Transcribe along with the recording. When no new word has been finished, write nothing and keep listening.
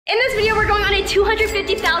In this video, we're going on a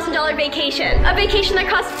 $250,000 vacation. A vacation that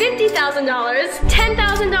costs $50,000,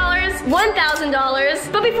 $10,000,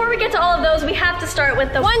 $1,000. But before we get to all of those, we have to start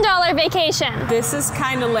with the $1 vacation. This is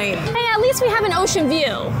kind of lame. Hey, at least we have an ocean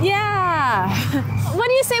view. Yeah. What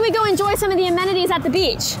do you say we go enjoy some of the amenities at the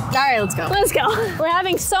beach? All right, let's go. Let's go. We're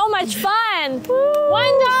having so much fun. Woo.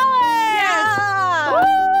 $1. Yeah. Woo.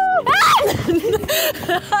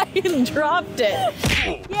 I dropped it.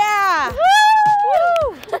 Yeah. Woo.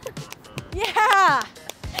 Yeah.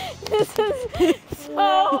 This is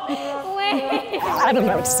so lame. I don't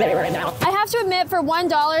know what to say right now. I have to admit, for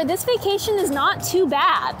 $1, this vacation is not too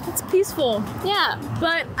bad. It's peaceful. Yeah.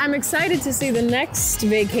 But I'm excited to see the next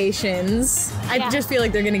vacations. Yeah. I just feel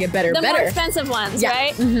like they're gonna get better. The more expensive ones, Yeah.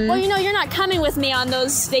 right? Mm-hmm. Well, you know, you're not coming with me on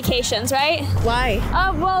those vacations, right? Why?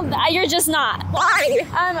 Well, you're just not. Why?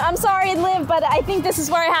 I'm sorry, Liv, but I think this is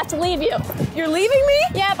where I have to leave you. You're leaving me?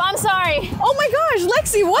 Yep, I'm sorry. Oh my gosh,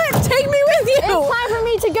 Lexi, what? Take me with you. It's time for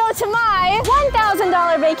me to go to my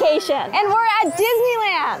 $1,000 vacation. And we're at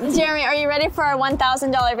Disneyland. Jeremy, are you ready for our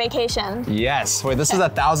 $1,000 vacation? Yes. Wait, this is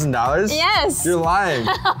 $1,000? Yes. You're lying.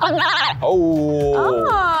 I'm not. Oh.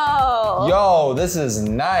 Oh. Yo, this is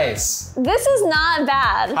nice. This is not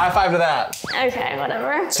bad. High five to that. Okay,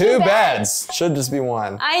 whatever. Two beds. Should just be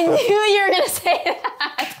one. I knew you were gonna say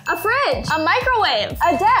that. A fridge, a microwave,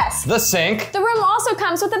 a desk. The sink. The room also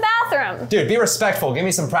comes with a bathroom. Dude, be respectful. Give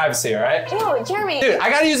me some privacy, all right? Ew, Jeremy. Dude, I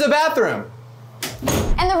gotta use the bathroom.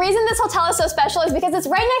 And the reason this hotel is so special is because it's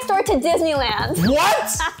right next door to Disneyland. What?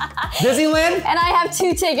 Disneyland? And I have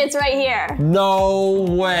 2 tickets right here. No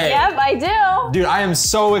way. Yep, I do. Dude, I am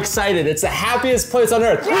so excited. It's the happiest place on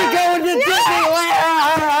earth. We're going to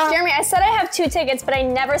Disneyland! Jeremy, I said I have 2 tickets, but I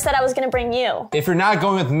never said I was gonna bring you. If you're not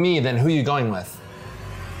going with me, then who are you going with?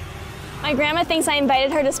 My grandma thinks I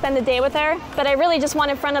invited her to spend the day with her, but I really just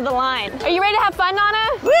wanted front of the line. Are you ready to have fun, Nana?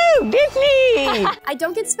 Woo, Disney! I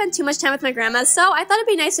don't get to spend too much time with my grandma, so I thought it'd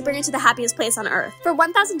be nice to bring her to the happiest place on earth. For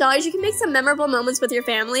 $1,000, you can make some memorable moments with your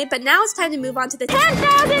family, but now it's time to move on to the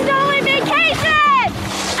 $10,000 vacation!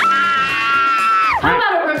 Ah! How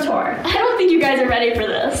about a room tour? I don't think you guys are ready for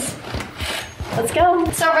this. Let's go.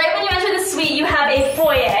 So right when you enter the suite, you have a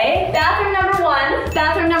foyer, bathroom number 1,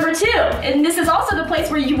 bathroom number 2. And this is also the place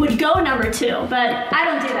where you would go number 2, but I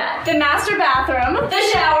don't do that. The master bathroom, the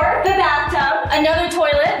shower, the bathtub, another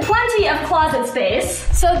toilet, plenty of closet space.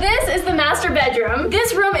 So this is the master bedroom.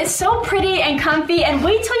 This room is so pretty and comfy, and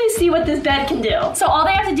wait till you see what this bed can do. So all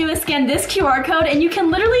they have to do is scan this QR code, and you can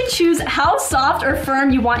literally choose how soft or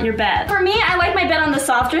firm you want your bed. For me, I like my bed on the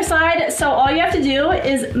softer side, so all you have to do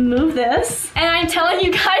is move this. And I'm telling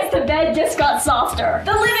you guys, the bed just got softer.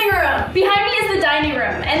 The living room. Behind me is the dining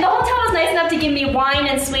room. And the hotel was nice enough to give me wine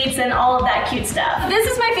and sweets and all of that cute stuff. This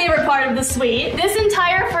is my favorite part of the suite. This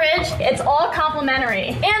entire fridge, it's all complimentary.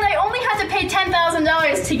 And I only had to pay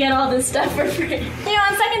 $10,000 to get all this stuff for free. You know,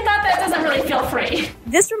 on second thought, that doesn't really feel free.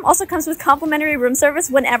 This room also comes with complimentary room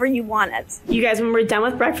service whenever you want it. You guys, when we're done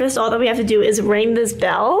with breakfast, all that we have to do is ring this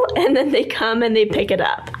bell, and then they come and they pick it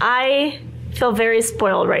up. I feel very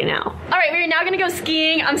spoiled right now. All right, we're now gonna go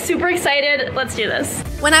skiing. I'm super excited. Let's do this.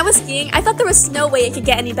 When I was skiing, I thought there was no way it could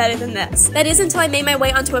get any better than this. That is until I made my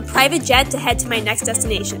way onto a private jet to head to my next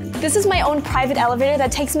destination. This is my own private elevator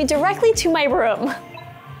that takes me directly to my room.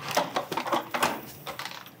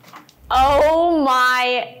 Oh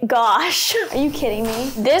my gosh. Are you kidding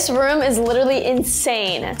me? This room is literally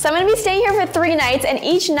insane. So I'm gonna be staying here for 3 nights, and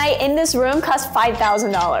each night in this room costs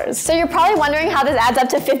 $5,000. So you're probably wondering how this adds up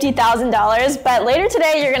to $50,000, but later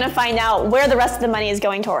today you're gonna find out where the rest of the money is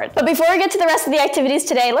going toward. But before we get to the rest of the activities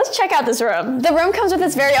today, let's check out this room. The room comes with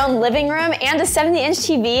its very own living room and a 70-inch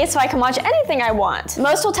TV, so I can watch anything I want.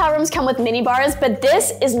 Most hotel rooms come with mini bars, but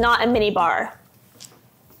this is not a mini bar.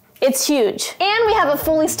 It's huge. And we have a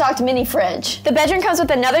fully stocked mini fridge. The bedroom comes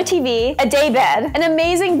with another TV, a day bed, an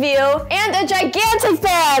amazing view, and a gigantic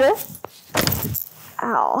bed.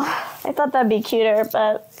 Ow. I thought that'd be cuter,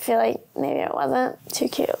 but I feel like maybe it wasn't too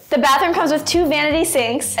cute. The bathroom comes with 2 vanity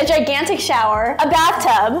sinks, a gigantic shower, a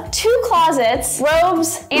bathtub, 2 closets,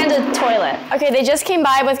 robes, and a toilet. Okay, they just came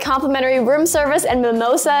by with complimentary room service and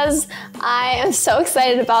mimosas. I am so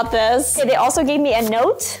excited about this. Okay, they also gave me a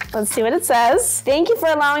note. Let's see what it says. Thank you for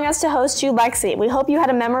allowing us to host you, Lexi. We hope you had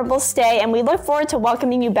a memorable stay, and we look forward to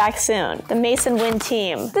welcoming you back soon. The Mason Wynn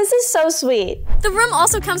team. This is so sweet. The room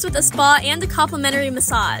also comes with a spa and a complimentary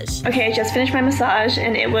massage. Okay, I just finished my massage,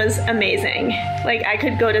 and it was amazing. Like, I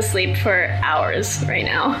could go to sleep for hours right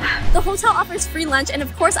now. The hotel offers free lunch, and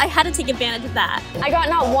of course I had to take advantage of that. I got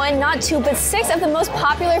not 1, not 2, but 6 of the most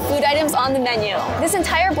popular food items on the menu. This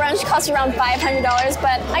entire brunch cost around $500,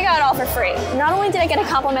 but I got it all for free. Not only did I get a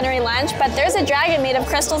complimentary lunch, but there's a dragon made of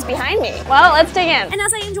crystals behind me. Well, let's dig in. And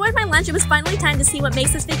as I enjoyed my lunch, it was finally time to see what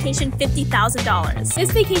makes this vacation $50,000.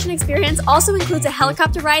 This vacation experience also includes a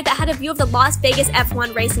helicopter ride that had a view of the Las Vegas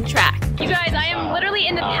F1 racing track. You guys, I am literally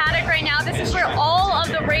in the paddock right now. This is where all of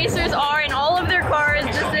the racers are in all of their cars.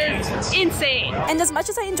 This is insane. And as much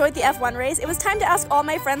as I enjoyed the F1 race, it was time to ask all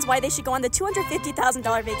my friends why they should go on the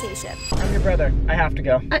 $250,000 vacation. I'm your brother. I have to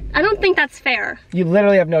go. I don't think that's fair. You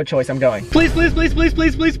literally have no choice. I'm going. Please, please, please, please,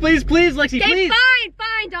 please, please, please, please, Lexi, Okay, please.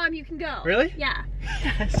 fine, Dom, you can go. Really? Yeah.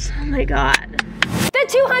 Yes. Oh my God. The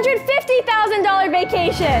 $250,000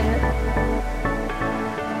 vacation.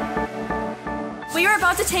 We are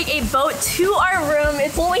about to take a boat to our room.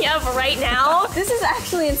 It's pulling up right now. This is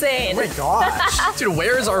actually insane. Oh my gosh. Dude,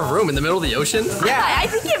 where is our room? In the middle of the ocean? Yeah. I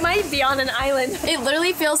think it might be on an island. It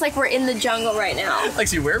literally feels like we're in the jungle right now.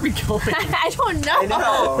 Lexi, where are we going? I don't know. I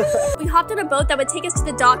know. We hopped on a boat that would take us to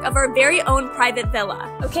the dock of our very own private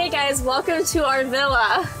villa. Okay, guys, welcome to our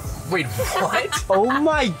villa. Wait, what? Oh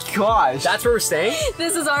my gosh. That's where we're staying?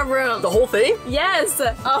 This is our room. The whole thing? Yes.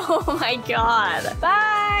 Oh my God.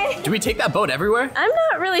 Bye. Do we take that boat everywhere? I'm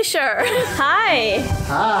not really sure. Hi.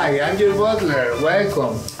 Hi, I'm your butler.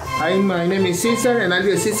 Welcome. My name is Caesar, and I'll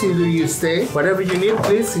be assisting you stay. Whatever you need,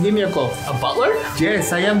 please give me a call. A butler?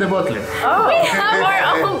 Yes, I am the butler. Oh. We have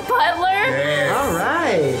our own butler. Yes. All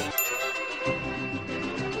right.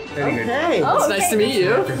 Very good. Okay. Oh, It's nice to meet you.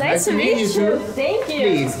 Nice to meet you. too. Thank you.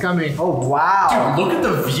 Please, come in. Oh, wow. Look at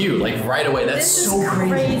the view, like right away. That's so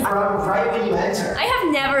crazy. Right when you enter. I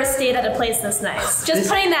have never stayed at a place this nice. Just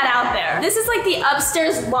putting that out there. This is like the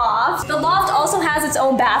upstairs loft. The loft also has its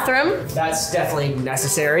own bathroom. That's definitely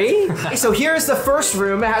necessary. So here's the first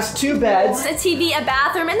room. It has 2 beds. A TV, a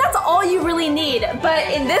bathroom, and that's all you really need. But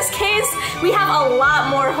in this case, we have a lot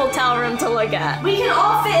more hotel room to look at. We can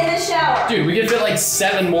all fit in the shower. Dude, we could fit like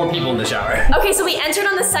 7 more people in the shower. Okay, so we entered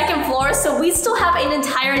on the 2nd floor, so we still have an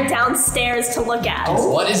entire downstairs to look at.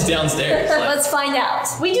 What is downstairs? Like, Let's find out.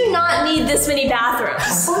 We do not need this many bathrooms.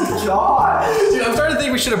 Oh my God. dude, I'm starting to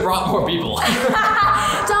think we should have brought more people.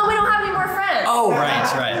 Tom, we don't have any more friends. Oh,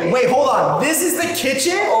 right. Wait, hold on. This is the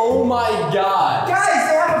kitchen? Oh my God. Guys,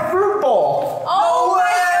 they have a fruit bowl. Oh my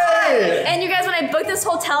way. God. And you guys, when I booked this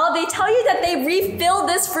hotel, they tell you that they refill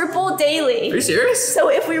this fruit bowl Are daily. you serious? So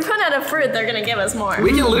if we run out of fruit, they're gonna give us more. We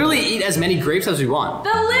can literally eat as many grapes as we want. The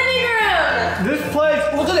living room! This place,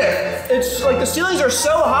 look at it. It's like the ceilings are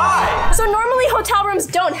so high. So normally hotel rooms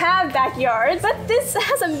don't have backyards, but this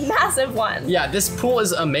has a massive one. Yeah, this pool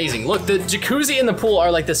is amazing. Look, the jacuzzi and the pool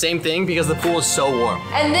are like the same thing because the pool is so warm.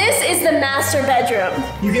 And this is the master bedroom.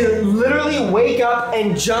 You can literally wake up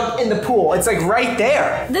and jump in the pool. It's like right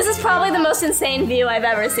there. This is probably the most insane view I've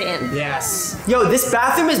ever seen. Yes. Yo, this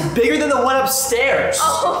bathroom is bigger than the one upstairs.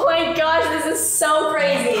 Oh my gosh, this is so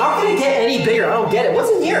crazy. How can it get any bigger? I don't get it.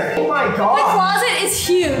 What's in here? Oh my The God. closet is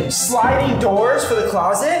huge. Sliding doors for the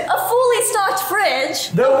closet. A fully stocked fridge.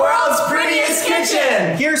 The world's prettiest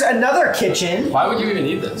kitchen. Here's another kitchen. Why would you even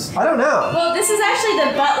need this? I don't know. Well, this is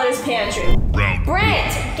actually the butler's pantry.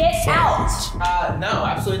 Brent, get out. No,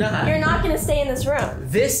 absolutely not. You're not gonna stay in this room.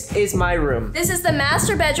 This is my room. This is the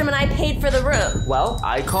master bedroom and I paid for the room. Well,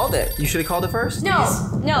 I called it. You should have called it first.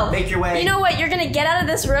 No. Make your way. You know what? You're gonna get out of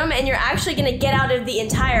this room and you're actually gonna get out of the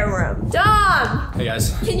entire room. Dom! Hey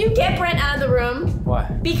guys. Can you get Brent out of the room? Why?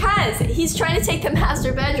 Because he's trying to take the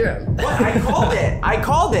master bedroom. What? I called it. I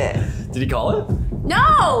called it. Did he call it?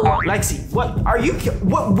 No! Lexi, what are you?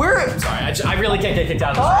 What? Where? Sorry, I really can't get kicked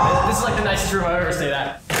out of this room. This is like the nicest room I've ever stayed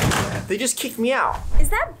at. They just kicked me out. Is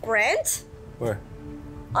that Brent? Where?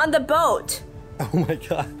 On the boat. Oh my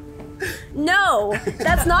God. No,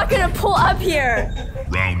 that's not gonna pull up here.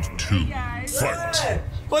 Round 2. Fight.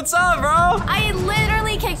 What's up, bro? I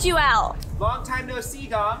literally kicked you out. Long time no see,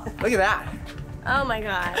 Dom. Look at that. Oh my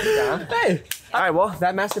God. Hey. All right, well,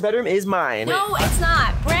 that master bedroom is mine. No, it's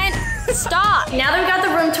not. Brent, stop. Now that we got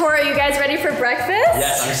the room tour, are you guys ready for breakfast?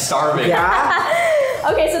 Yes, I'm starving. Yeah?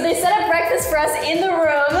 Okay, so they set up breakfast for us in the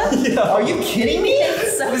room. Are you kidding me?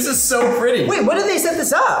 It's so This is so pretty. Wait, when did they set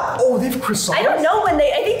this up? Oh, they have croissants. I don't know when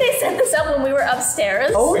I think they set this up when we were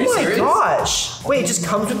upstairs. Oh you my serious? gosh. Wait, it just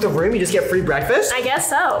comes with the room? You just get free breakfast? I guess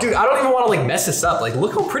so. Dude, I don't even want to like mess this up. Like,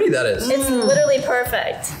 look how pretty that is. It's literally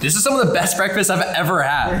perfect. This is some of the best breakfast I've ever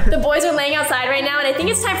had. The boys are laying outside right now, and I think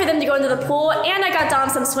it's time for them to go into the pool, and I got Dom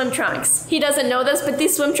some swim trunks. He doesn't know this, but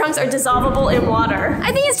these swim trunks are dissolvable in water.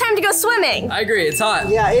 I think it's time to go swimming. I agree, it's hot.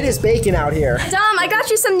 Yeah, it is baking out here. Dom, I got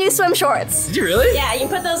you some new swim shorts. Did you really? Yeah, you can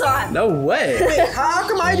put those on. No way. Wait, how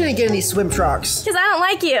come I didn't get any swim trunks? Because I don't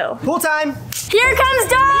like you. Pool time. Here comes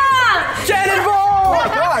Dom! Cannonball! Oh my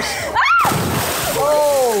gosh.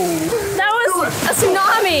 Oh. That was a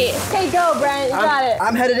tsunami. Okay, go, Brent. You got it.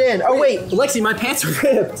 I'm headed in. Oh, wait. Lexi, my pants are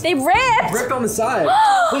ripped. They ripped. Ripped on the side.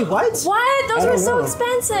 Wait, what? What? Those were so know.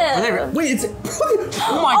 expensive. Wait, it's.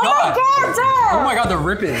 Oh my god. Dom! Oh my god, they're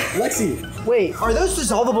ripping. Lexi. Wait, are those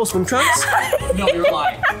dissolvable swim trunks? No, you're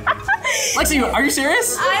lying. Lexi, are you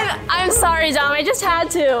serious? I'm sorry, Dom. I just had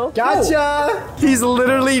to. Gotcha. He's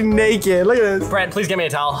literally naked. Look at this. Brent, please get me a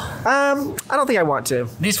towel. I don't think I want to.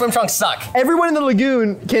 These swim trunks suck. Everyone in the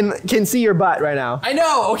lagoon can see your butt right now. I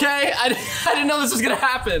know, okay? I didn't know this was gonna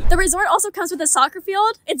happen. The resort also comes with a soccer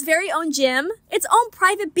field, its very own gym, its own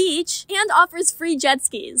private beach, and offers free jet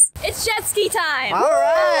skis. It's jet ski time. All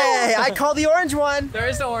right, I call the orange one. There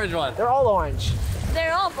is no orange one. They're all orange.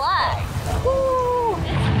 They're all black.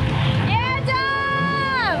 Yeah,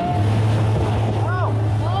 Dom!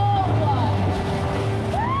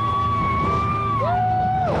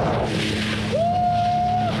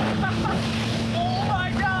 Oh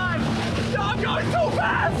my god! I'm going so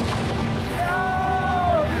fast!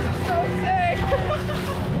 No! This is so sick!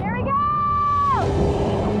 Here we go!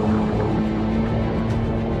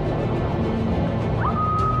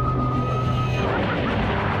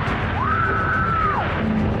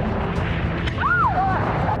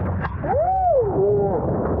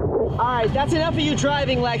 All right, that's enough of you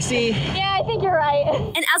driving, Lexi. Yeah, I think you're right.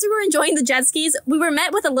 And as we were enjoying the jet skis, we were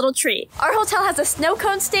met with a little treat. Our hotel has a snow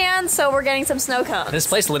cone stand, so we're getting some snow cones. This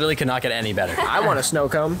place literally could not get any better. I want a snow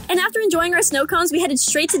cone. And after enjoying our snow cones, we headed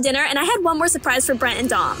straight to dinner, and I had one more surprise for Brent and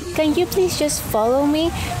Dom. Can you please just follow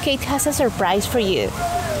me? Kate has a surprise for you.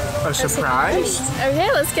 A surprise?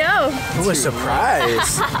 Okay, let's go. Ooh, a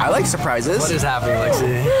surprise. I like surprises. What is happening,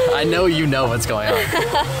 Lexi? I know you know what's going on.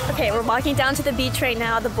 Okay, we're walking down to the beach right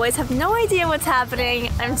now. The boys have no idea what's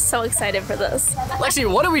happening. I'm so excited for this. Lexi,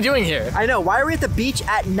 what are we doing here? I know, why are we at the beach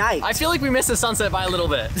at night? I feel like we missed the sunset by a little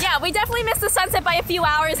bit. Yeah, we definitely missed the sunset by a few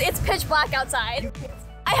hours. It's pitch black outside.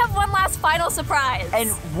 I have one last final surprise.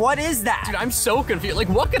 And what is that? Dude, I'm so confused. Like,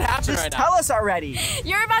 what could happen Just right tell now? us already.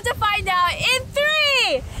 You're about to find out in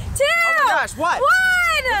 3, 2, Oh my gosh, what? 1.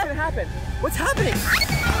 What's gonna happen? What's happening?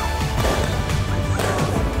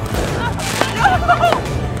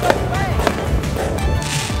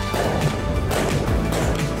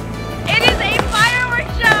 It is a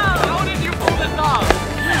fireworks show. How did you pull this off?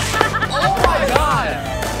 Oh my god.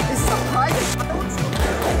 Is this a private?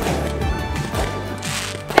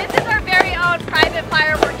 This is our very own private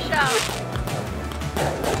fireworks show.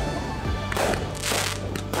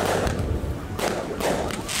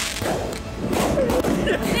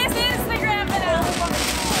 This is the grand finale.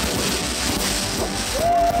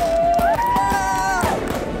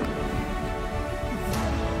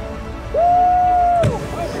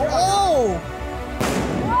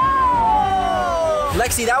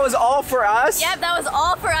 Lexi, that was all for us? Yep, that was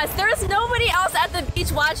all for us. There was nobody else at the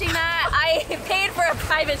beach watching that. I paid for a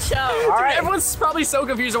private show. All right. Everyone's probably so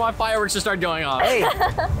confused on why fireworks just started going off. Hey,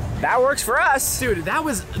 that works for us. Dude, that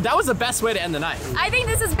was the best way to end the night. I think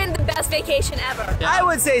this has been the best vacation ever. I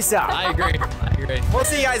would say so. I agree. I agree. We'll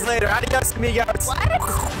see you guys later. Adios, amigos.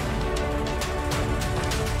 What?